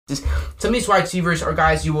Some of these wide receivers are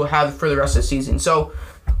guys you will have for the rest of the season. So,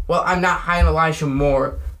 while I'm not high on Elijah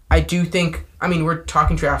Moore, I do think, we're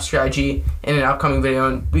talking draft strategy in an upcoming video,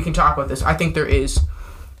 and we can talk about this. I think there is,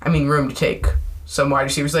 room to take some wide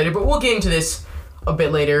receivers later, but we'll get into this a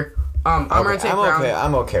bit later. I'm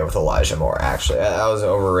okay with Elijah Moore, actually. I was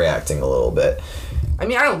overreacting a little bit. I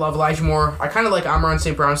don't love Elijah Moore. I kind of like Amon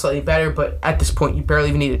St. Brown slightly better, but at this point, you barely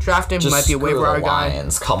even need to draft him. He might be a waiver wire guy.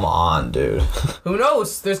 Lions. Come on, dude. Who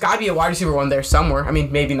knows? There's got to be a wide receiver one there somewhere.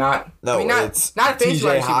 Maybe not. No, it's not a fancy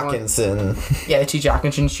wide receiver Hawkinson. Yeah, the T.J.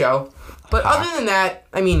 Hawkinson show. But other than that,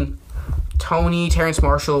 Tony, Terrence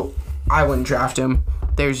Marshall, I wouldn't draft him.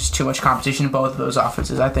 There's just too much competition in both of those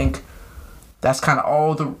offenses. I think that's kind of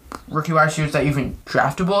all the rookie wide receivers that are even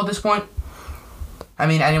draftable at this point.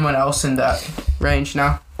 Anyone else in that range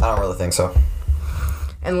now? I don't really think so.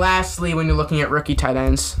 And lastly, when you're looking at rookie tight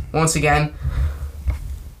ends, once again,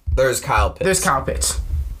 there's Kyle Pitts.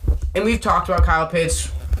 And we've talked about Kyle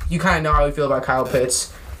Pitts. You kind of know how we feel about Kyle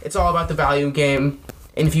Pitts. It's all about the value game.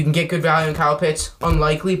 And if you can get good value in Kyle Pitts,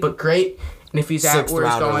 unlikely, but great. And if he's at where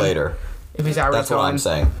he's going later. If he's at where he's going. That's what I'm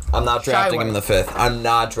saying. I'm not drafting him in the 5th. I'm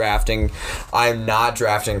not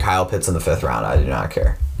drafting Kyle Pitts in the 5th round. I do not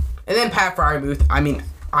care. And then Pat Freiermuth,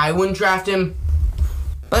 I wouldn't draft him,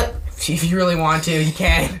 but if you really want to, you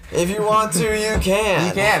can. If you want to, you can.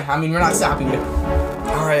 You can. We're not stopping you.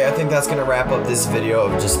 Alright, I think that's going to wrap up this video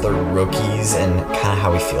of just the rookies and kind of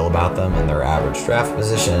how we feel about them and their average draft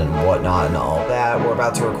position and whatnot and all that. We're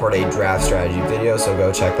about to record a draft strategy video, so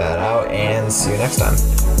go check that out and see you next time.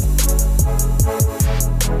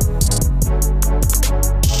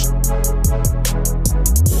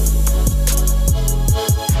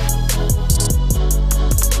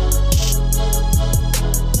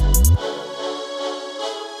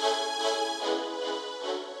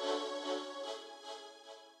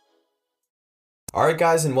 Alright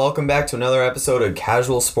guys, and welcome back to another episode of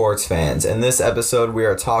Casual Sports Fans. In this episode, we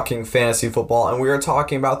are talking fantasy football, and we are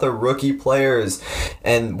talking about the rookie players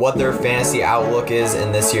and what their fantasy outlook is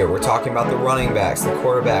in this year. We're talking about the running backs, the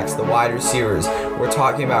quarterbacks, the wide receivers. We're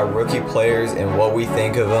talking about rookie players and what we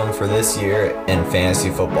think of them for this year in fantasy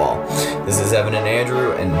football. This is Evan and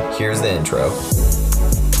Andrew, and here's the intro.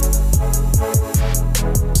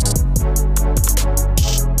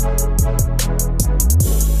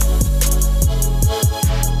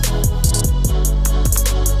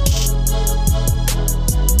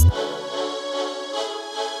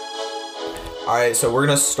 Alright, so we're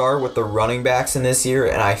going to start with the running backs in this year,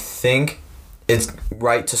 and I think it's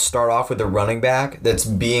right to start off with the running back that's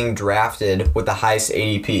being drafted with the highest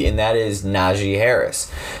ADP, and that is Najee Harris.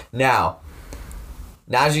 Now,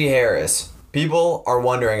 Najee Harris, people are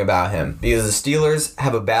wondering about him because the Steelers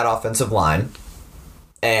have a bad offensive line,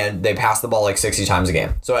 and they pass the ball like 60 times a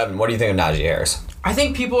game. So, Evan, what do you think of Najee Harris? I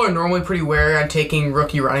think people are normally pretty wary on taking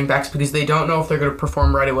rookie running backs because they don't know if they're going to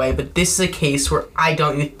perform right away, but this is a case where I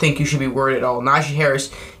don't think you should be worried at all. Najee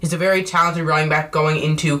Harris is a very talented running back going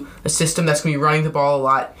into a system that's going to be running the ball a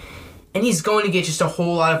lot, and he's going to get just a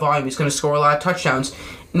whole lot of volume. He's going to score a lot of touchdowns,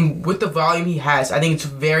 and with the volume he has, I think it's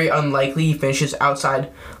very unlikely he finishes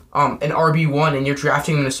outside an RB1, and you're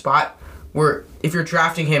drafting him in a spot where if you're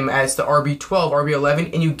drafting him as the RB12,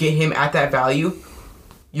 RB11, and you get him at that value,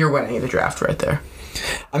 you're winning the draft right there.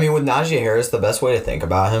 With Najee Harris, the best way to think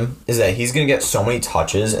about him is that he's going to get so many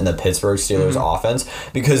touches in the Pittsburgh Steelers offense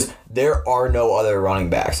because there are no other running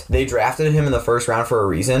backs. They drafted him in the first round for a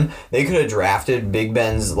reason. They could have drafted Big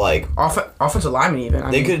Ben's offensive lineman even.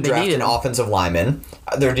 They could draft an offensive lineman.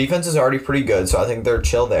 Their defense is already pretty good, so I think they're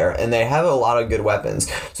chill there, and they have a lot of good weapons.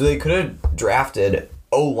 So they could have drafted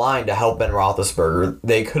O-line to help Ben Roethlisberger.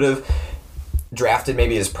 They could have drafted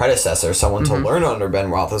maybe his predecessor, someone to learn under Ben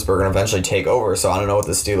Roethlisberger and eventually take over. So I don't know what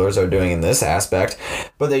the Steelers are doing in this aspect.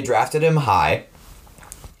 But they drafted him high,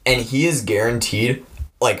 and he is guaranteed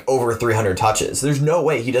over 300 touches. There's no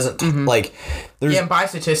way he doesn't and by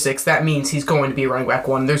statistics, that means he's going to be running back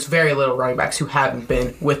one. There's very little running backs who haven't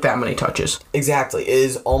been with that many touches. Exactly. It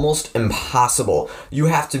is almost impossible. You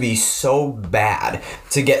have to be so bad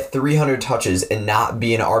to get 300 touches and not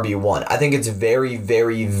be an RB1. I think it's very,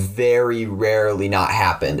 very, very rarely not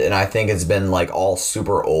happened, and I think it's been all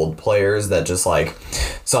super old players that just I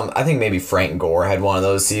think maybe Frank Gore had one of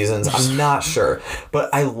those seasons. I'm not sure. But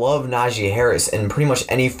I love Najee Harris in pretty much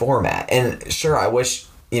any format. And sure, I wish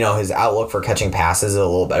his outlook for catching passes is a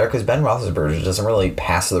little better because Ben Roethlisberger doesn't really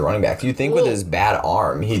pass to the running back. You think with his bad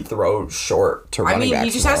arm, he'd throw short to running backs.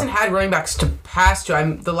 He just hasn't had running backs to pass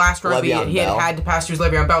to. The last run he had to pass to was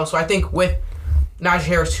Le'Veon Bell. So I think with Najee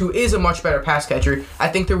Harris, who is a much better pass catcher, I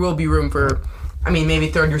think there will be room for, maybe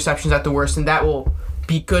 30 receptions at the worst, and that will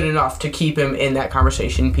be good enough to keep him in that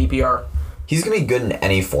conversation in PPR. He's going to be good in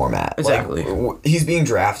any format. Exactly. Like, he's being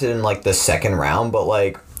drafted in, like, the second round, but,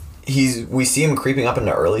 like, we see him creeping up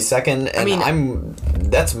into early second, and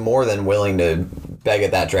that's more than willing to beg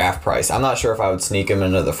at that draft price. I'm not sure if I would sneak him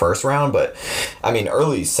into the first round, but, I mean,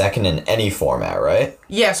 early second in any format, right?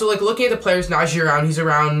 Yeah, so, like, looking at the players Najee around, he's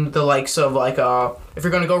around the likes of, like, if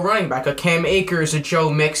you're going to go running back, a Cam Akers, a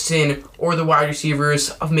Joe Mixon, or the wide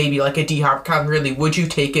receivers of maybe, like, a D-Hop, Calvin Ridley. Would you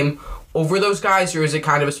take him over those guys, or is it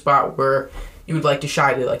kind of a spot where you would like to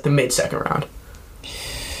shy to, like, the mid-second round?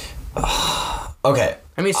 Okay.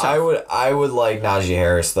 I mean, I would like Najee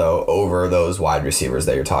Harris, though, over those wide receivers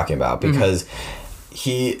that you're talking about, because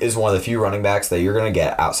he is one of the few running backs that you're going to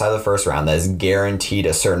get outside of the first round that is guaranteed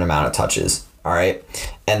a certain amount of touches, all right?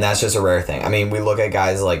 And that's just a rare thing. I mean, we look at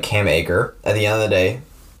guys like Cam Akers. At the end of the day,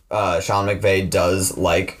 Sean McVay does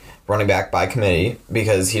like running back by committee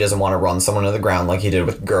because he doesn't want to run someone to the ground like he did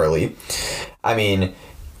with Gurley. I mean,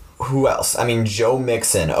 who else? I mean, Joe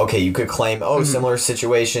Mixon. Okay, you could claim, similar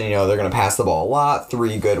situation. You know, they're going to pass the ball a lot.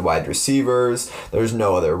 3 good wide receivers. There's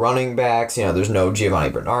no other running backs. You know, there's no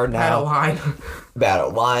Giovanni Bernard now. Bad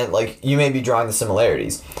O-line. Like, you may be drawing the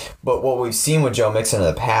similarities. But what we've seen with Joe Mixon in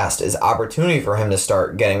the past is opportunity for him to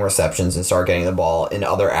start getting receptions and start getting the ball in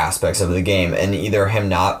other aspects of the game, and either him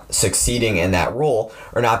not succeeding in that role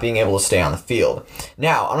or not being able to stay on the field.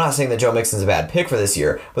 Now, I'm not saying that Joe Mixon's a bad pick for this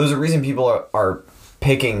year, but there's a reason people are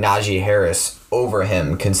picking Najee Harris over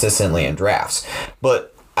him consistently in drafts.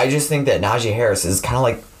 But I just think that Najee Harris is kind of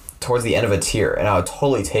like towards the end of a tier, and I would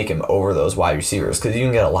totally take him over those wide receivers because you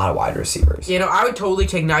can get a lot of wide receivers. You know, I would totally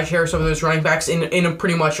take Najee Harris over those running backs in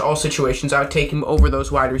pretty much all situations. I would take him over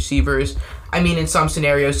those wide receivers. I mean, in some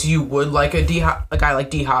scenarios, you would like a guy like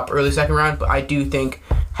D-Hop early second round, but I do think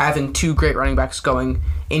having 2 great running backs going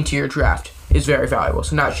into your draft is very valuable.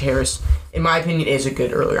 So Najee Harris, in my opinion, is a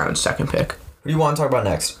good early round second pick. Who do you want to talk about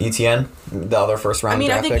next? ETN, the other first round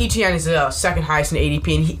draft pick? I think ETN is the second highest in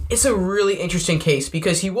ADP, and it's a really interesting case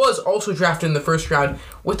because he was also drafted in the first round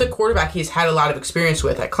with a quarterback he's had a lot of experience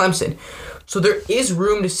with at Clemson. So there is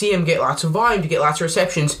room to see him get lots of volume, to get lots of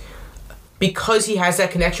receptions, because he has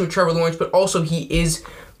that connection with Trevor Lawrence, but also he is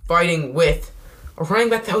fighting with a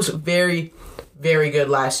running back that was very, very good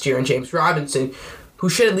last year in James Robinson, who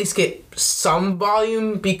should at least get some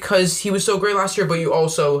volume because he was so great last year, but you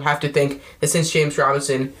also have to think that since James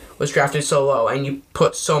Robinson was drafted so low and you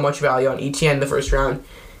put so much value on ETN in the first round,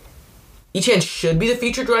 ETN should be the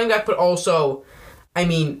featured running back, but also, I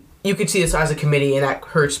mean, you could see this as a committee, and that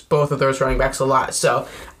hurts both of those running backs a lot. So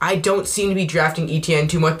I don't seem to be drafting ETN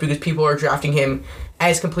too much because people are drafting him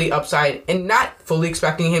as complete upside and not fully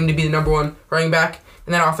expecting him to be the number 1 running back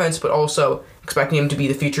in that offense, but also expecting him to be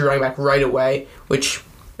the featured running back right away, which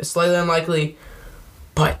is slightly unlikely.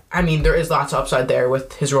 But, I mean, there is lots of upside there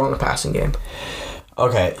with his role in the passing game.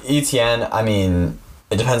 Okay, ETN, I mean,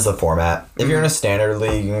 it depends on the format. If you're in a standard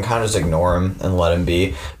league, you can kind of just ignore him and let him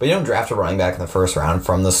be. But you don't draft a running back in the first round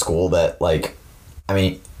from the school that, like, I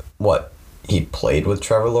mean, what? He played with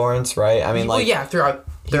Trevor Lawrence, right? I mean, like... Well, yeah, throughout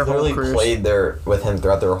their whole careers. He literally played with him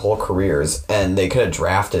throughout their whole careers, and they could have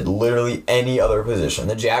drafted literally any other position.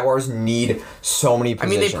 The Jaguars need so many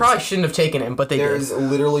positions. I mean, they probably shouldn't have taken him, but they did. There's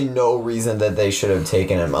literally no reason that they should have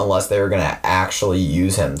taken him unless they were going to actually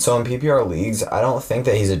use him. So in PPR leagues, I don't think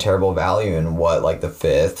that he's a terrible value in like the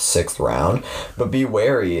 5th, 6th round, but be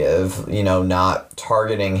wary of, not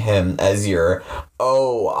targeting him as your,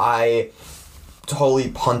 I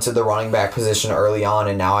totally punted the running back position early on,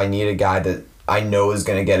 and now I need a guy that I know is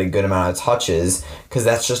going to get a good amount of touches, because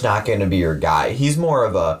that's just not going to be your guy. He's more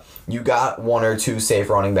of you got 1 or 2 safe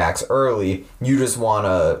running backs early, you just want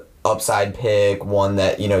a upside pick, one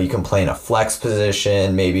that, you can play in a flex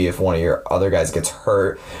position, maybe if one of your other guys gets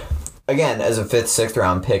hurt. Again, as a 5th, 6th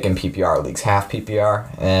round pick in PPR leagues, half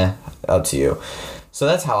PPR, up to you. So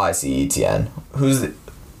that's how I see ETN.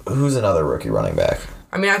 Who's another rookie running back?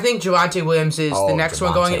 I mean, I think Javonte Williams is the next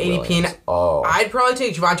one going at ADP. And I'd probably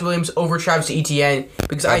take Javonte Williams over Travis Etienne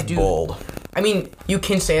because that's bold. I mean, you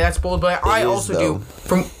can say that's bold, but I also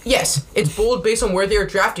do. Yes, it's bold based on where they were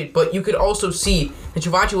drafted, but you could also see that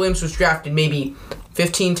Javonte Williams was drafted maybe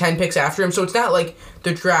 10 picks after him, so it's not like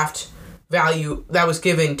the draft value that was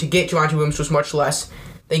given to get Javonte Williams was much less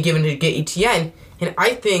than given to get Etienne. And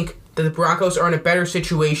I think that the Broncos are in a better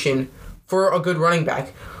situation for a good running back,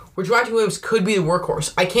 where Javonte Williams could be the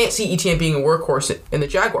workhorse. I can't see Etienne being a workhorse in the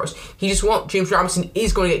Jaguars. He just won't. James Robinson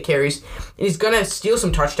is going to get carries, and he's going to steal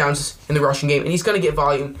some touchdowns in the rushing game, and he's going to get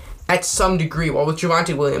volume at some degree. While with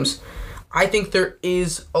Javonte Williams, I think there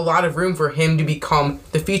is a lot of room for him to become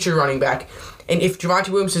the featured running back. And if Javonte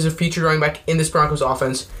Williams is a featured running back in this Broncos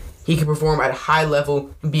offense, he can perform at a high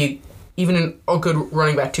level and be even a good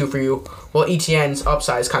running back 2 for you, while Etienne's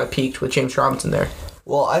upside is kind of peaked with James Robinson there.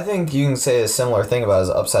 Well, I think you can say a similar thing about his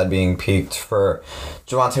upside being peaked for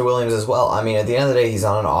Javonte Williams as well. I mean, at the end of the day, he's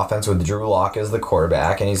on an offense with Drew Lock as the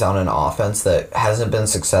quarterback, and he's on an offense that hasn't been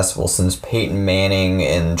successful since Peyton Manning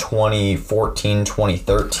in 2014,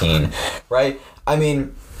 2013, right? I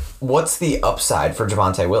mean, what's the upside for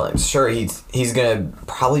Javonte Williams? Sure, he's going to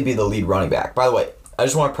probably be the lead running back. By the way, I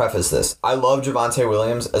just want to preface this. I love Javonte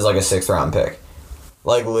Williams as like a 6th-round pick.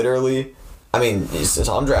 Like, literally... I mean,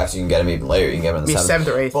 some drafts you can get him even later. You can get him in the 7th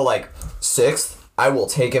or 8th. But, like, 6th, I will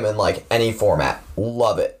take him in, like, any format.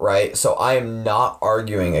 Love it, right? So I am not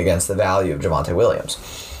arguing against the value of Javonte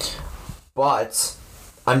Williams. But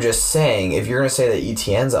I'm just saying, if you're going to say that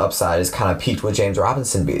Etienne's upside is kind of peaked with James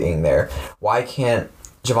Robinson being there, why can't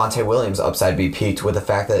Javonte Williams' upside be peaked with the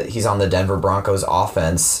fact that he's on the Denver Broncos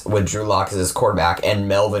offense with Drew Lock as his quarterback and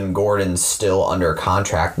Melvin Gordon still under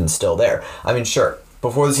contract and still there? I mean, sure.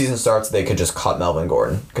 Before the season starts, they could just cut Melvin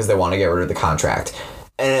Gordon because they want to get rid of the contract.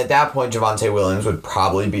 And at that point, Javonte Williams would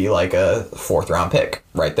probably be like a 4th-round pick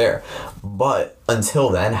right there. But until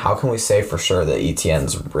then, how can we say for sure that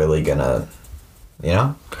Etienne's really going to, you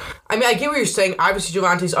know? I mean, I get what you're saying. Obviously,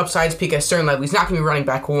 Javonte's upside's peak at a certain level. He's not going to be running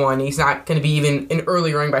back 1. He's not going to be even an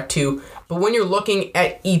early running back 2. But when you're looking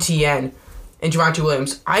at Etienne and Javonte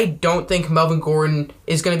Williams, I don't think Melvin Gordon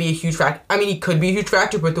is going to be a huge factor. I mean, he could be a huge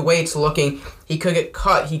factor, but the way it's looking, he could get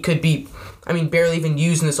cut. He could be, barely even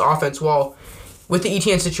used in this offense. Well, with the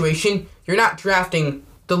Etienne situation, you're not drafting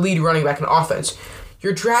the lead running back in offense.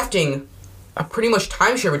 You're drafting a pretty much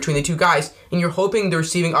timeshare between the two guys, and you're hoping the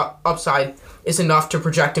receiving upside is enough to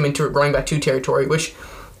project him into running back 2 territory, which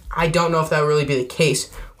I don't know if that will really be the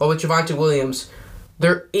case. Well, with Javonte Williams,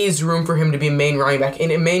 there is room for him to be a main running back,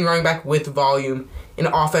 and a main running back with volume, an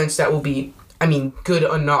offense that will be, good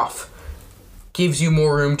enough, gives you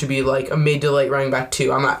more room to be like a mid to late running back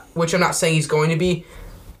 2. I'm not saying he's going to be,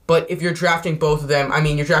 but if you're drafting both of them,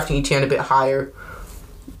 you're drafting Etienne a bit higher,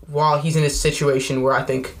 while he's in a situation where I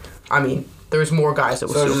think, there's more guys that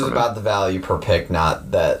will steal from him. So it's about the value per pick, not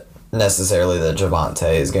that necessarily that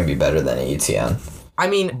Javonte is going to be better than Etienne.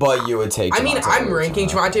 But you would take Javonte. I'm ranking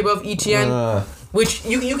Javonte above Etienne. Which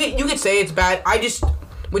you could say it's bad.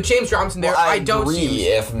 With James Robinson there, I don't see.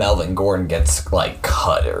 If Melvin Gordon gets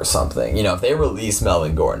cut or something, if they release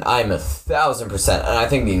Melvin Gordon, I'm 1,000%, and I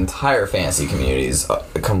think the entire fantasy community is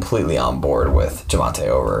completely on board with Javonte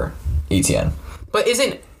over Etienne. But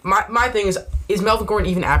my thing is Melvin Gordon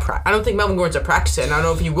even at practice? I don't think Melvin Gordon's at practice, and I don't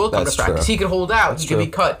know if he will come to practice. He could hold out. He could be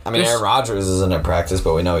cut. Aaron Rodgers isn't at practice,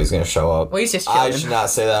 but we know he's going to show up. Well, he's just chilling. I should not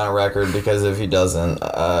say that on record, because if he doesn't,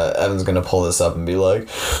 Evan's going to pull this up and be like,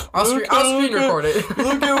 I'll screen record it.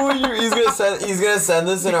 Look at what he's going to send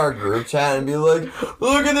this in our group chat and be like,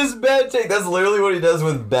 look at this bad take. That's literally what he does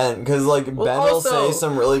with Ben, because Ben will say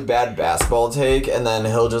some really bad basketball take, and then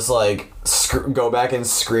he'll just go back and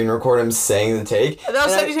screen record him saying the take. That'll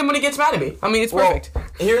send it to him when he gets mad at me. It's perfect.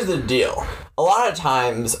 Here's the deal. A lot of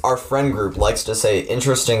times, our friend group likes to say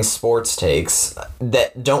interesting sports takes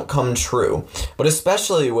that don't come true. But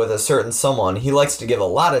especially with a certain someone, he likes to give a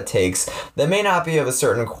lot of takes that may not be of a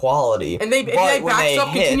certain quality. And they back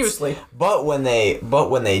up continuously. But when they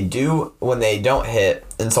don't hit,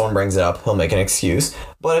 and someone brings it up, he'll make an excuse.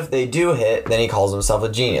 But if they do hit, then he calls himself a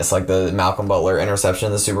genius, like the Malcolm Butler interception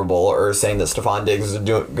in the Super Bowl, or saying that Stephon Diggs is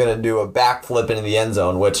going to do a backflip into the end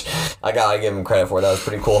zone, which I gotta give him credit for. That was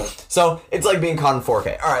pretty cool. So it's like being caught in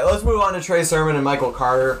 4K. All right, let's move on to Trey Sermon and Michael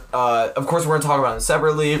Carter. Of course, we're going to talk about them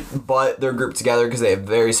separately, but they're grouped together because they have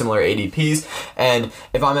very similar ADPs. And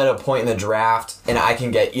if I'm at a point in the draft and I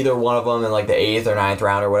can get either one of them in like the 8th or 9th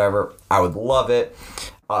round or whatever, I would love it.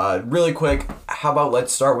 Really quick, how about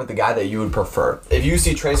let's start with the guy that you would prefer. If you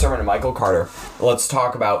see Trey Sermon and Michael Carter, let's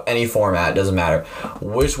talk about any format, doesn't matter.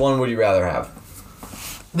 Which one would you rather have?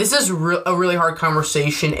 This is a really hard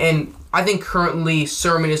conversation, and I think currently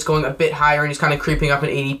Sermon is going a bit higher and he's kind of creeping up in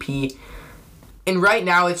ADP. And right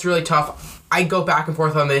now it's really tough. I go back and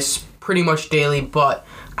forth on this pretty much daily, but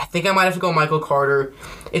I think I might have to go Michael Carter.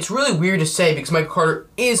 It's really weird to say because Michael Carter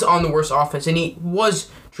is on the worst offense, and he was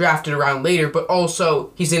drafted around later, but also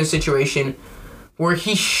he's in a situation where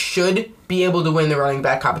he should be able to win the running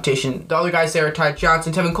back competition. The other guys there are Ty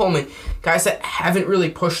Johnson, Tevin Coleman, guys that haven't really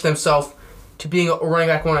pushed themselves to being a running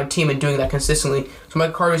back 1 on a team and doing that consistently. So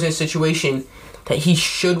Michael Carter's in a situation that he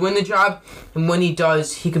should win the job, and when he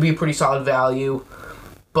does, he could be a pretty solid value.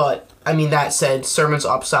 But, that said, Sermon's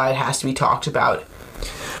upside has to be talked about.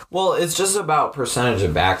 Well, it's just about percentage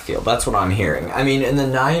of backfield. That's what I'm hearing. I mean, in the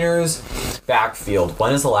Niners backfield,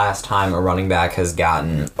 when is the last time a running back has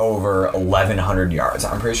gotten over 1,100 yards?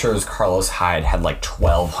 I'm pretty sure it was Carlos Hyde had like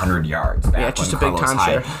 1,200 yards. Yeah, just a big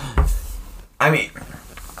timeshare.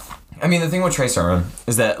 I mean, the thing with Trey Sermon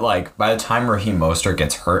is that, like, by the time Raheem Mostert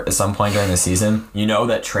gets hurt at some point during the season, you know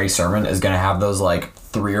that Trey Sermon is going to have those, like,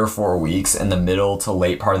 3 or 4 weeks in the middle to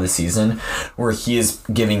late part of the season where he is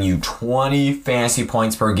giving you 20 fantasy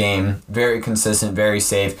points per game, very consistent, very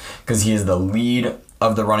safe, because he is the lead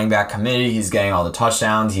of the running back committee. He's getting all the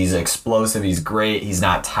touchdowns. He's explosive. He's great. He's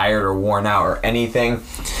not tired or worn out or anything.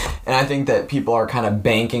 And I think that people are kind of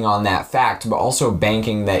banking on that fact, but also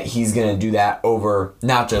banking that he's going to do that over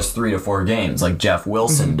not just 3 to 4 games like Jeff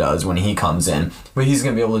Wilson does when he comes in, but he's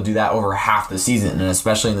going to be able to do that over half the season, and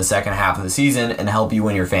especially in the second half of the season, and help you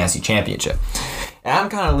win your fantasy championship. And I'm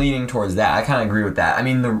kind of leaning towards that. I kind of agree with that. I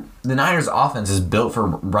mean, the Niners offense is built for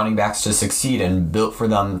running backs to succeed and built for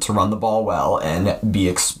them to run the ball well and be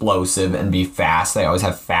explosive and be fast. They always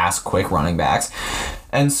have fast, quick running backs.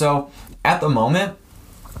 And so at the moment,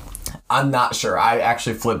 I'm not sure. I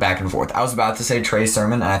actually flip back and forth. I was about to say Trey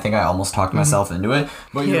Sermon, and I think I almost talked myself into it.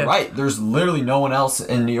 But you're right. There's literally no one else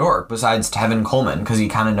in New York besides Tevin Coleman, because he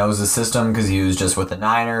kind of knows the system because he was just with the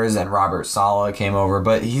Niners, and Robert Saleh came over.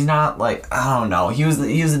 But he's not like, I don't know. He was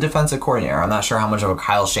the defensive coordinator. I'm not sure how much of a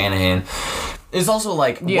Kyle Shanahan. It's also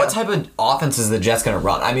like, what type of offense is the Jets going to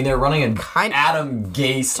run? I mean, they're running an Adam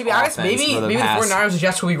Gase. To be honest, maybe the 49ers and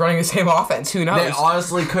Jets will be running the same offense. Who knows? They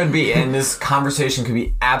honestly could be, and this conversation could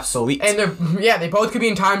be obsolete. And they both could be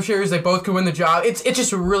in timeshares. They both could win the job. It's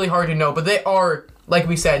just really hard to know. But they are, like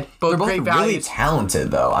we said, both great values. Really talented,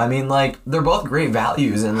 though. I mean, like, they're both great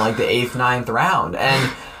values in like the 8th, 9th round, and.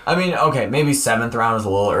 I mean, okay, maybe 7th round is a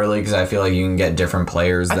little early because I feel like you can get different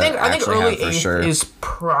players that I think early have for 8th sure. is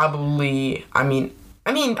probably, I mean,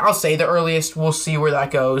 I'll say the earliest. We'll see where that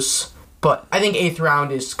goes. But I think 8th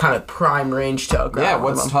round is kind of prime range to grab. Yeah,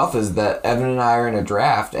 what's tough is that Evan and I are in a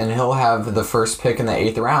draft, and he'll have the first pick in the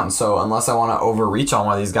 8th round. So unless I want to overreach on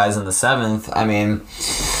one of these guys in the 7th, I mean,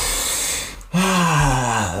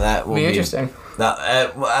 that will be interesting.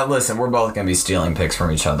 Listen, we're both going to be stealing picks from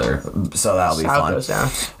each other, so that'll be fun. Goes down.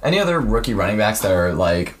 Any other rookie running backs that are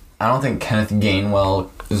like, I don't think Kenneth Gainwell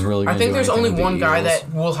is really going to do anything. I think there's only one guy Eagles.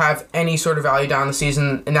 that will have any sort of value down the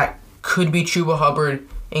season, and that could be Chuba Hubbard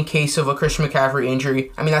in case of a Christian McCaffrey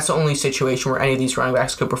injury. I mean, that's the only situation where any of these running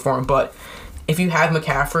backs could perform, but if you have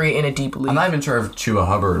McCaffrey in a deep league... I'm not even sure if Chuba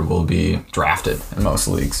Hubbard will be drafted in most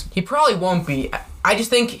leagues. He probably won't be. I just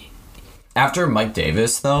think... After Mike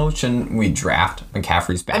Davis, though, shouldn't we draft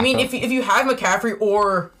McCaffrey's backup? I mean, if you have McCaffrey,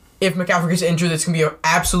 or if McCaffrey gets injured, it's going to be an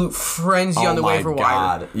absolute frenzy on the waiver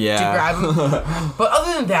wire to grab him. But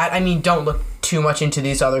other than that, I mean, don't look too much into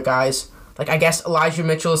these other guys. Like, I guess Elijah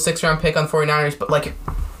Mitchell is a 6th round pick on 49ers, but, like,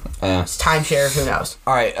 it's timeshare, who knows?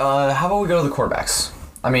 All right, how about we go to the quarterbacks?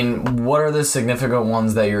 I mean, what are the significant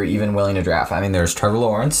ones that you're even willing to draft? I mean, there's Trevor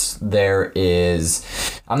Lawrence. There is...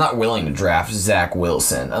 I'm not willing to draft Zach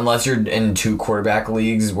Wilson unless you're in 2 quarterback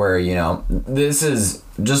leagues where, you know, this is...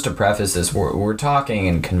 Just to preface this, we're talking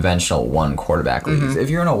in conventional 1 quarterback leagues.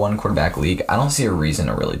 If you're in a 1 quarterback league, I don't see a reason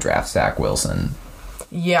to really draft Zach Wilson.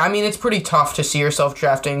 Yeah, I mean, it's pretty tough to see yourself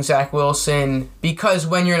drafting Zach Wilson because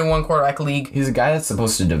when you're in a 1 quarterback league... He's a guy that's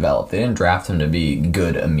supposed to develop. They didn't draft him to be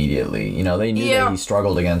good immediately. You know, they knew that he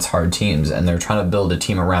struggled against hard teams, and they're trying to build a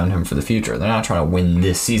team around him for the future. They're not trying to win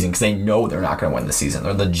this season because they know they're not going to win this season.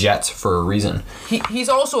 They're the Jets for a reason. He's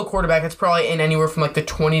also a quarterback that's probably in anywhere from like the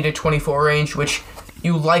 20 to 24 range, which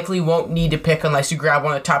you likely won't need to pick unless you grab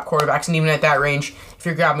one of the top quarterbacks. And even at that range, if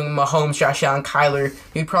you're grabbing Mahomes, Josh Allen, Kyler,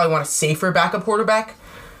 you'd probably want a safer backup quarterback.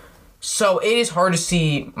 So it is hard to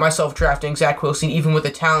see myself drafting Zach Wilson, even with the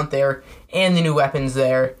talent there and the new weapons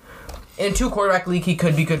there. In a 2 quarterback league, he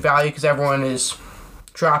could be good value because everyone is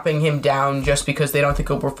dropping him down just because they don't think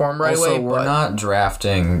he'll perform right away. Also, we're not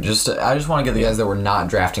drafting. I just want to get the guys that we're not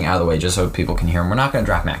drafting out of the way just so people can hear them. We're not going to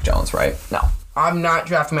draft Mac Jones, right? No. I'm not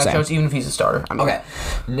drafting Mac Jones even if he's a starter. Okay.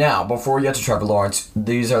 Now, before we get to Trevor Lawrence,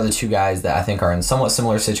 these are the 2 guys that I think are in somewhat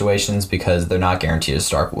similar situations because they're not guaranteed to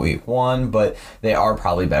start week 1, but they are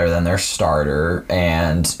probably better than their starter,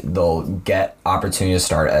 and they'll get opportunity to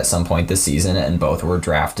start at some point this season, and both were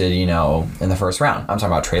drafted, you know, in the 1st round. I'm talking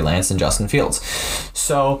about Trey Lance and Justin Fields.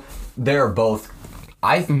 So, they're both...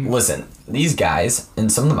 Listen, these guys, in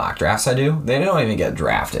some of the mock drafts I do, they don't even get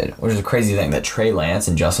drafted, which is a crazy thing that Trey Lance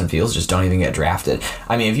and Justin Fields just don't even get drafted.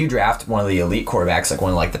 I mean, if you draft one of the elite quarterbacks, like one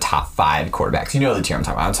of like the top 5 quarterbacks, you know the tier I'm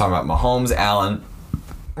talking about. I'm talking about Mahomes, Allen,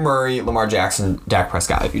 Murray, Lamar Jackson, Dak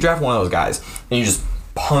Prescott. If you draft one of those guys and you just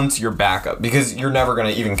punt your backup because you're never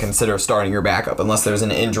going to even consider starting your backup unless there's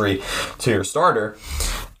an injury to your starter.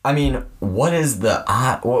 I mean, what is the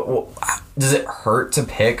does it hurt to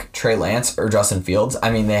pick Trey Lance or Justin Fields?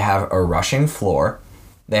 I mean, they have a rushing floor,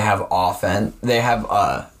 they have offense, they have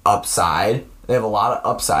upside. They have a lot of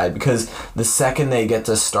upside because the second they get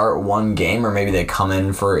to start one game, or maybe they come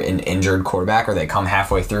in for an injured quarterback, or they come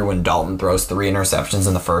halfway through when Dalton throws 3 interceptions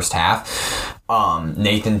in the first half,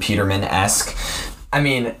 Nathan Peterman-esque. I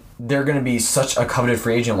mean, they're going to be such a coveted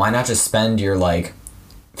free agent. Why not just spend your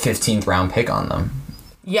 15th round pick on them?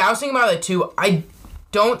 Yeah, I was thinking about that too. I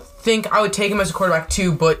don't think I would take him as a quarterback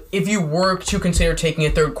too, but if you were to consider taking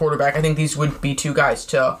a third quarterback, I think these would be 2 guys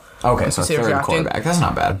to so third drafting. Quarterback. That's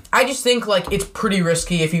not bad. I just think it's pretty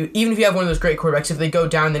risky even if you have one of those great quarterbacks. If they go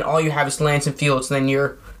down, then all you have is Lance and Fields, then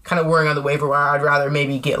you're kind of worrying on the waiver wire. I'd rather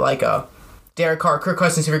maybe get a Derek Carr, Kirk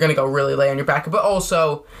Cousins if you're going to go really lay on your backup. But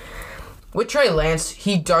also, with Trey Lance,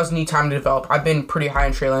 he does need time to develop. I've been pretty high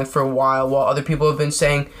on Trey Lance for a while other people have been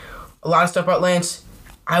saying a lot of stuff about Lance.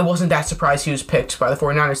 I wasn't that surprised he was picked by the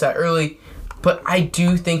 49ers that early, but I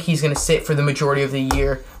do think he's going to sit for the majority of the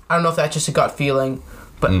year. I don't know if that's just a gut feeling,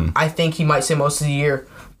 but I think he might sit most of the year.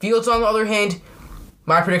 Fields, on the other hand,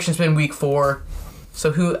 my prediction's been week 4,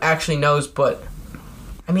 so who actually knows, but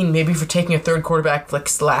I mean, maybe for taking a third quarterback,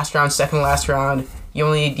 last round, second to last round, you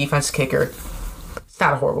only need a defensive kicker. It's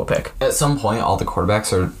not a horrible pick. At some point, all the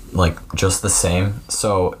quarterbacks are, just the same,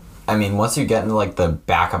 so I mean, once you get into the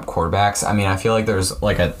backup quarterbacks, I mean, I feel like there's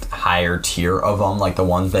a higher tier of them, the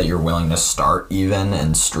ones that you're willing to start even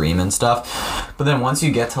and stream and stuff. But then once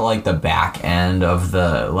you get to the back end of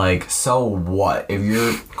the so what if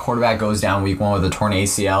your quarterback goes down week 1 with a torn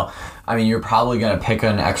ACL? I mean, you're probably gonna pick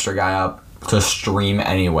an extra guy up to stream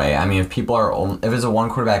anyway. I mean, if it's a 1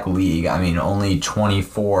 quarterback league, I mean, only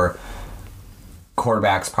 24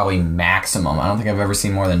 quarterbacks probably maximum. I don't think I've ever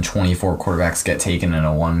seen more than 24 quarterbacks get taken in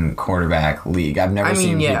a 1 quarterback league. I've never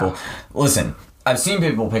seen people... Listen, I've seen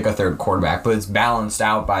people pick a third quarterback, but it's balanced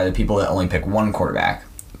out by the people that only pick 1 quarterback.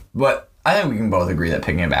 But I think we can both agree that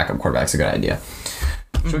picking a backup quarterback is a good idea.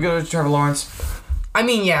 Should we go to Trevor Lawrence? I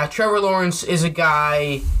mean, yeah, Trevor Lawrence is a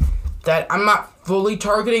guy that I'm not fully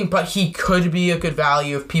targeting, but he could be a good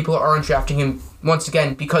value if people aren't drafting him, once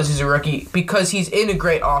again, because he's a rookie, because he's in a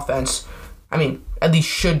great offense. I mean, at least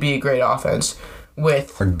should be a great offense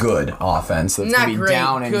with a good offense that's going to be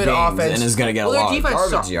down in games offense. And is going to get a lot of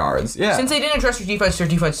garbage yards. Yeah. Since they didn't address their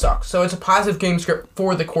defense sucks. So it's a positive game script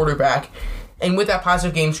for the quarterback. And with that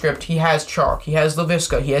positive game script, he has Chalk, he has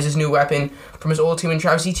Laviska, he has his new weapon from his old team in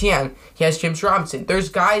Travis Etienne, he has James Robinson. There's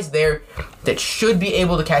guys there that should be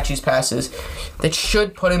able to catch these passes, that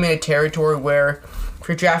should put him in a territory where if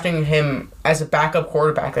you're drafting him as a backup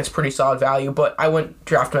quarterback, that's pretty solid value, but I wouldn't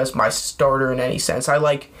draft him as my starter in any sense. I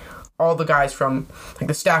like all the guys from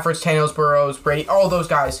the Staffords, Tannehills, Burrows, Brady, all those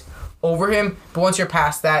guys over him, but once you're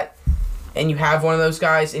past that and you have one of those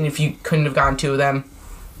guys, and if you couldn't have gotten 2 of them,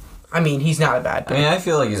 I mean, he's not a bad pick. I mean, I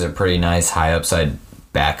feel like he's a pretty nice high upside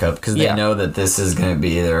backup because they know that this is going to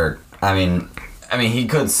be their... I mean, he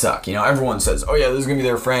could suck. Everyone says, oh, yeah, this is going to be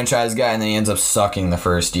their franchise guy, and then he ends up sucking the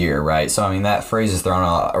first year, right? So, I mean, that phrase is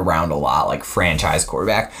thrown around a lot, franchise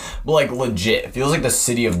quarterback. But, legit, it feels like the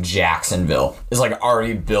city of Jacksonville is,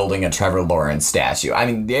 already building a Trevor Lawrence statue. I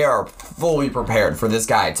mean, they are fully prepared for this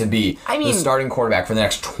guy to be the starting quarterback for the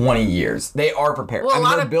next 20 years. They are prepared.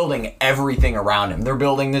 Well, they're building everything around him. They're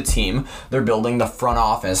building the team. They're building the front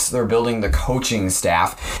office. They're building the coaching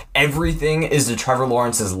staff. Everything is to Trevor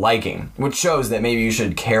Lawrence's liking, which shows that maybe you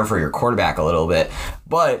should care for your quarterback a little bit.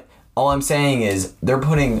 But all I'm saying is they're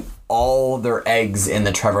putting all their eggs in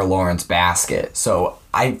the Trevor Lawrence basket. So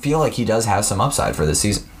I feel like he does have some upside for this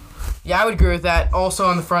season. Yeah, I would agree with that. Also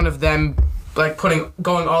on the front of them,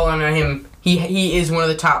 going all in on him, he is one of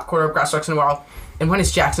the top quarterback prospects in the world. And when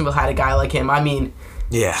has Jacksonville had a guy like him? I mean,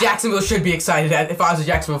 Jacksonville should be excited. If I was a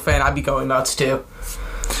Jacksonville fan, I'd be going nuts too.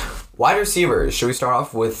 Wide receivers, should we start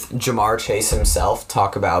off with Ja'Marr Chase himself,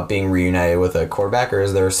 talk about being reunited with a quarterback, or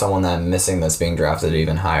is there someone that I'm missing that's being drafted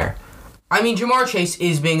even higher? I mean, Ja'Marr Chase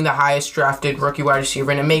is being the highest drafted rookie wide receiver,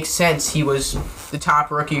 and it makes sense. He was the top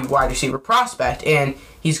rookie wide receiver prospect, and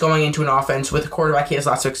he's going into an offense with a quarterback he has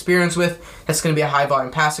lots of experience with. That's going to be a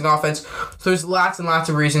high-volume passing offense. So there's lots and lots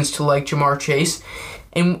of reasons to like Ja'Marr Chase.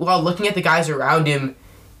 And while looking at the guys around him,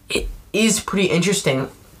 it is pretty interesting.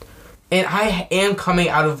 And I am coming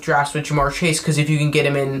out of drafts with Ja'Marr Chase because if you can get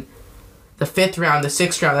him in the 5th round, the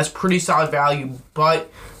 6th round, that's pretty solid value.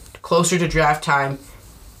 But closer to draft time,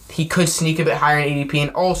 he could sneak a bit higher in ADP.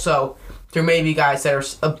 And also, there may be guys that are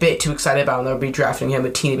a bit too excited about him. They'll be drafting him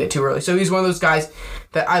a teeny bit too early. So he's one of those guys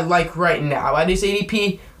that I like right now at his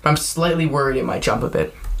ADP. but I'm slightly worried it might jump a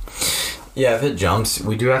bit. Yeah, if it jumps,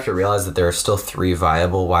 we do have to realize that there are still 3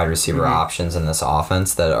 viable wide receiver options in this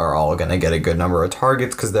offense that are all going to get a good number of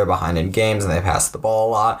targets because they're behind in games and they pass the ball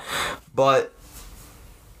a lot. But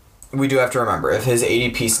we do have to remember, if his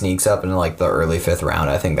ADP sneaks up in like the early 5th round,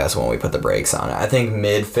 I think that's when we put the brakes on it. I think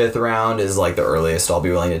mid 5th round is like the earliest I'll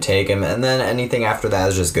be willing to take him, and then anything after that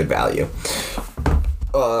is just good value.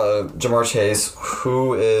 Ja'Marr Chase,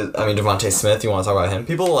 Devontae Smith, you want to talk about him?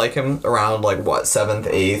 People like him around, 7th,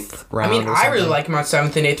 8th round? I mean, I really like him on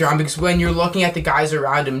 7th and 8th round because when you're looking at the guys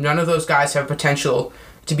around him, none of those guys have potential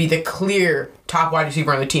to be the clear top wide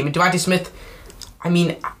receiver on the team. And Devontae Smith, I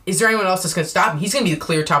mean, is there anyone else that's going to stop him? He's going to be the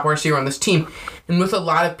clear top wide receiver on this team. And with a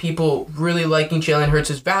lot of people really liking Jalen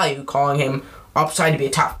Hurts' value, calling him upside to be a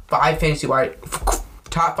top 5 fantasy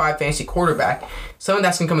quarterback, someone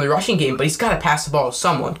that's going to come in the rushing game, but he's got to pass the ball to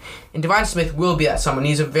someone. And Devontae Smith will be that someone.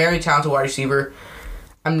 He's a very talented wide receiver.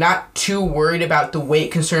 I'm not too worried about the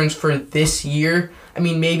weight concerns for this year. I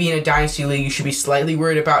mean, maybe in a dynasty league, you should be slightly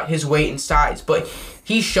worried about his weight and size, but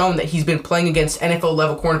he's shown that he's been playing against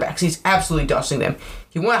NFL-level cornerbacks. He's absolutely dusting them.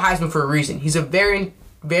 He won a Heisman for a reason. He's a very,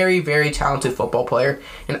 very, very talented football player,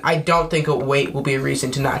 and I don't think a weight will be a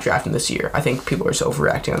reason to not draft him this year. I think people are just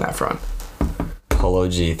overreacting on that front. Polo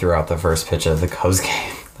G threw out the first pitch of the Cubs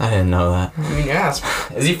game. I didn't know that. I mean, yeah.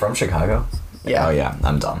 Is he from Chicago? Yeah. Oh, yeah.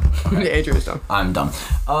 I'm dumb. Adrian's dumb. I'm dumb.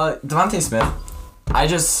 Devontae Smith, I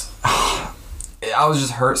was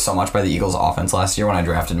just hurt so much by the Eagles' offense last year when I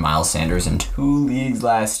drafted Miles Sanders in 2 leagues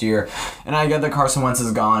last year. And I get that Carson Wentz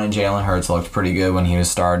is gone and Jalen Hurts looked pretty good when he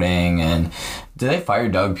was starting. And did they fire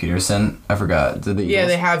Doug Peterson? I forgot. Did the Eagles? Yeah,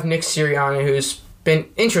 they have Nick Sirianni, who's been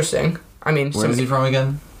interesting. I mean, where is he from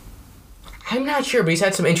again? I'm not sure, but he's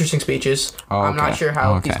had some interesting speeches. Oh, okay. I'm not sure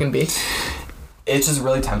how he's going to be. It's just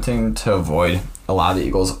really tempting to avoid a lot of the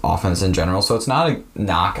Eagles' offense in general. So it's not a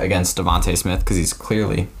knock against Devontae Smith because he's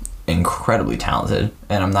clearly incredibly talented.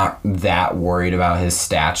 And I'm not that worried about his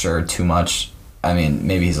stature too much. I mean,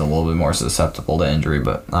 maybe he's a little bit more susceptible to injury,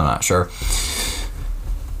 but I'm not sure.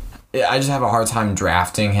 I just have a hard time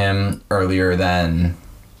drafting him earlier than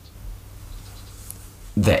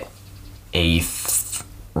the 8th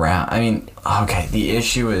round. I mean, okay, the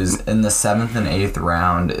issue is in the 7th and 8th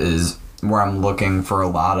round is where I'm looking for a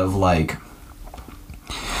lot of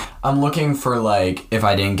if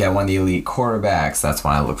I didn't get one of the elite quarterbacks, that's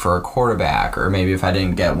when I look for a quarterback. Or maybe if I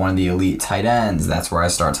didn't get one of the elite tight ends, that's where I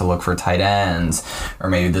start to look for tight ends. Or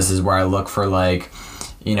maybe this is where I look for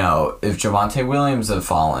if Javonte Williams have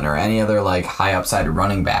fallen or any other high upside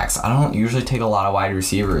running backs. I don't usually take a lot of wide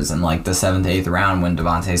receivers in the 7th, 8th round when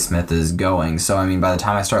Devontae Smith is going. So I mean, by the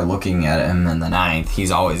time I start looking at him in the 9th,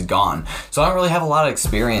 he's always gone. So I don't really have a lot of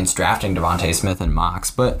experience drafting Devontae Smith in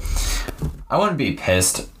mocks, but I wouldn't be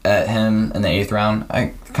pissed at him in the 8th round.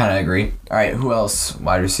 I kind of agree. All right, who else?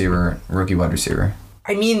 Rookie wide receiver.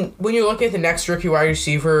 I mean, when you look at the next rookie wide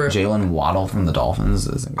receiver, Jalen Waddle from the Dolphins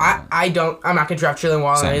is. I'm not gonna draft Jalen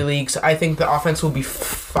Waddle in any leagues. I think the offense will be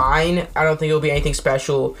fine. I don't think it'll be anything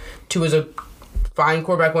special. Tua is a fine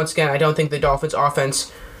quarterback once again. I don't think the Dolphins'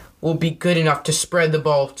 offense will be good enough to spread the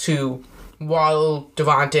ball to Waddle,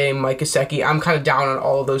 Devontae, Mike Gesicki. I'm kind of down on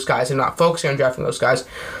all of those guys. I'm not focusing on drafting those guys.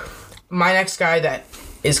 My next guy that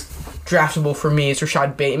is draftable for me is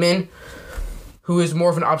Rashad Bateman, who is more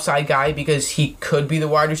of an upside guy because he could be the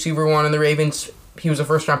wide receiver one in the Ravens. He was a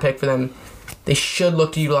first-round pick for them. They should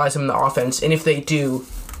look to utilize him in the offense, and if they do,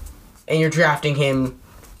 and you're drafting him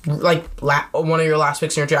one of your last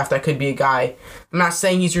picks in your draft, that could be a guy. I'm not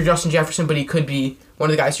saying he's your Justin Jefferson, but he could be one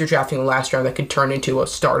of the guys you're drafting in the last round that could turn into a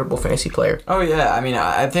startable fantasy player. Oh, yeah. I mean,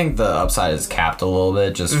 I think the upside is capped a little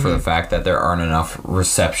bit just for the fact that there aren't enough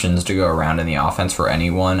receptions to go around in the offense for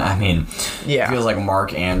anyone. I mean, it feels like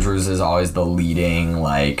Mark Andrews is always the leading,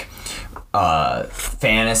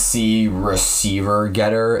 fantasy receiver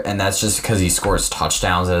getter, and that's just because he scores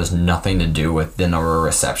touchdowns. That has nothing to do with the number of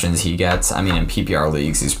receptions he gets. I mean, in PPR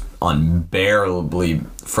leagues, he's unbearably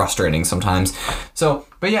frustrating sometimes. So,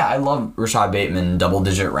 but yeah, I love Rashad Bateman,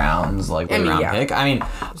 double-digit rounds, late round pick. I mean,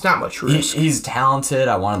 it's not much risk. He's talented.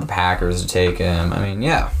 I wanted the Packers to take him. I mean,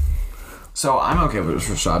 yeah. So I'm okay with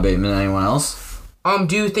Rashad Bateman. Anyone else?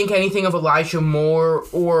 Do you think anything of Elijah Moore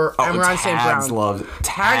or Amon St. Brown?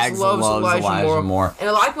 Tags loves Elijah Moore. And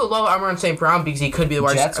a lot of people love Amon St. Brown because he could be the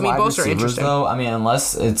wide receiver. I mean, both are interesting. Though, I mean,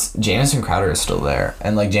 unless it's Jamison Crowder is still there.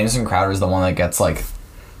 And, Jamison Crowder is the one that gets,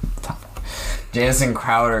 Jamison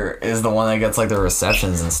Crowder is the one that gets, the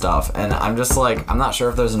receptions and stuff. And I'm just, I'm not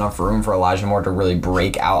sure if there's enough room for Elijah Moore to really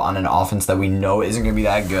break out on an offense that we know isn't going to be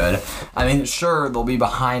that good. I mean, sure, they'll be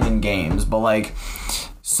behind in games, but,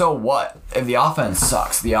 so what? If the offense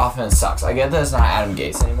sucks, the offense sucks. I get that it's not Adam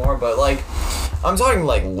Gase anymore, but, like, I'm talking,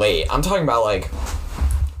 like, late. I'm talking about, like,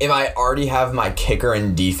 if I already have my kicker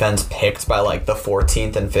and defense picked by, like, the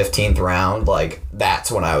 14th and 15th round, like,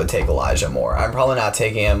 that's when I would take Elijah Moore. I'm probably not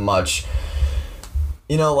taking him much,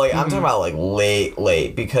 you know, like, I'm talking about, like,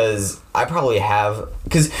 late, because I probably have,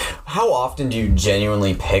 because how often do you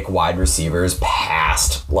genuinely pick wide receivers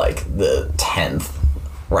past, like, the 10th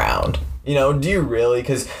round? You know, do you really?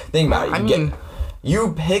 Because think about it.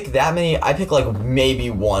 You pick that many. I pick like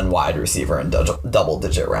maybe one wide receiver in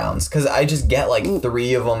double-digit rounds. Because I just get like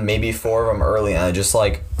 3 of them, maybe 4 of them early, and I just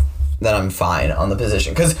like, then I'm fine on the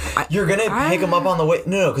position. Because you're going to pick them up on the way.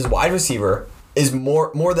 No, because wide receiver is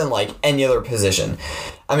more than like any other position.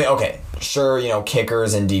 I mean, okay, sure, you know,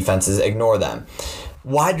 kickers and defenses, ignore them.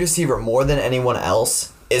 Wide receiver, more than anyone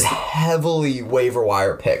else, is heavily waiver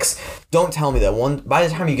wire picks. Don't tell me that by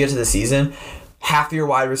the time you get to the season, half of your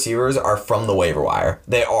wide receivers are from the waiver wire.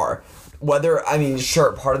 They are.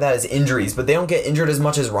 Sure, part of that is injuries, but they don't get injured as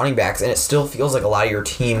much as running backs, and it still feels like a lot of your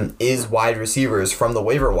team is wide receivers from the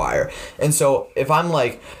waiver wire. And so if I'm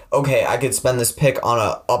like, okay, I could spend this pick on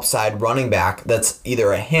a upside running back that's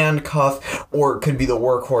either a handcuff or could be the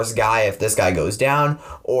workhorse guy if this guy goes down,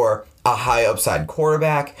 or a high upside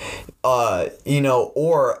quarterback,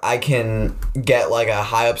 or I can get like a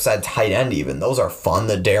high upside tight end even. Those are fun.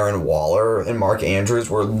 The Darren Waller and Mark Andrews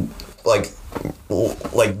were like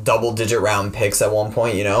double-digit round picks at one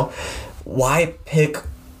point, you know? Why pick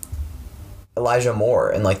Elijah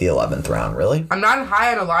Moore in like the 11th round, really? I'm not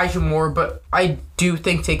high on Elijah Moore, but I do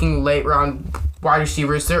think taking late round wide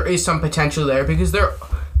receivers, there is some potential there because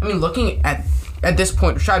looking at this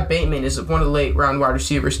point, Rashad Bateman is one of the late round wide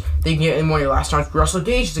receivers that you can get in one of your last rounds. Russell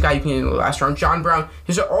Gage is a guy you can get in the last round. John Brown.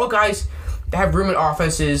 These are all guys that have room in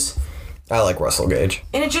offenses. I like Russell Gage.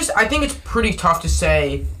 And I think it's pretty tough to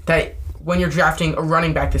say that when you're drafting a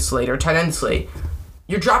running back this late or a tight end this late,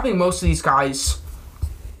 you're dropping most of these guys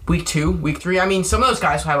week 2, week 3. I mean, some of those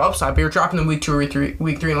guys will have upside, but you're dropping them week 2 or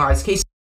week 3 in a lot of cases.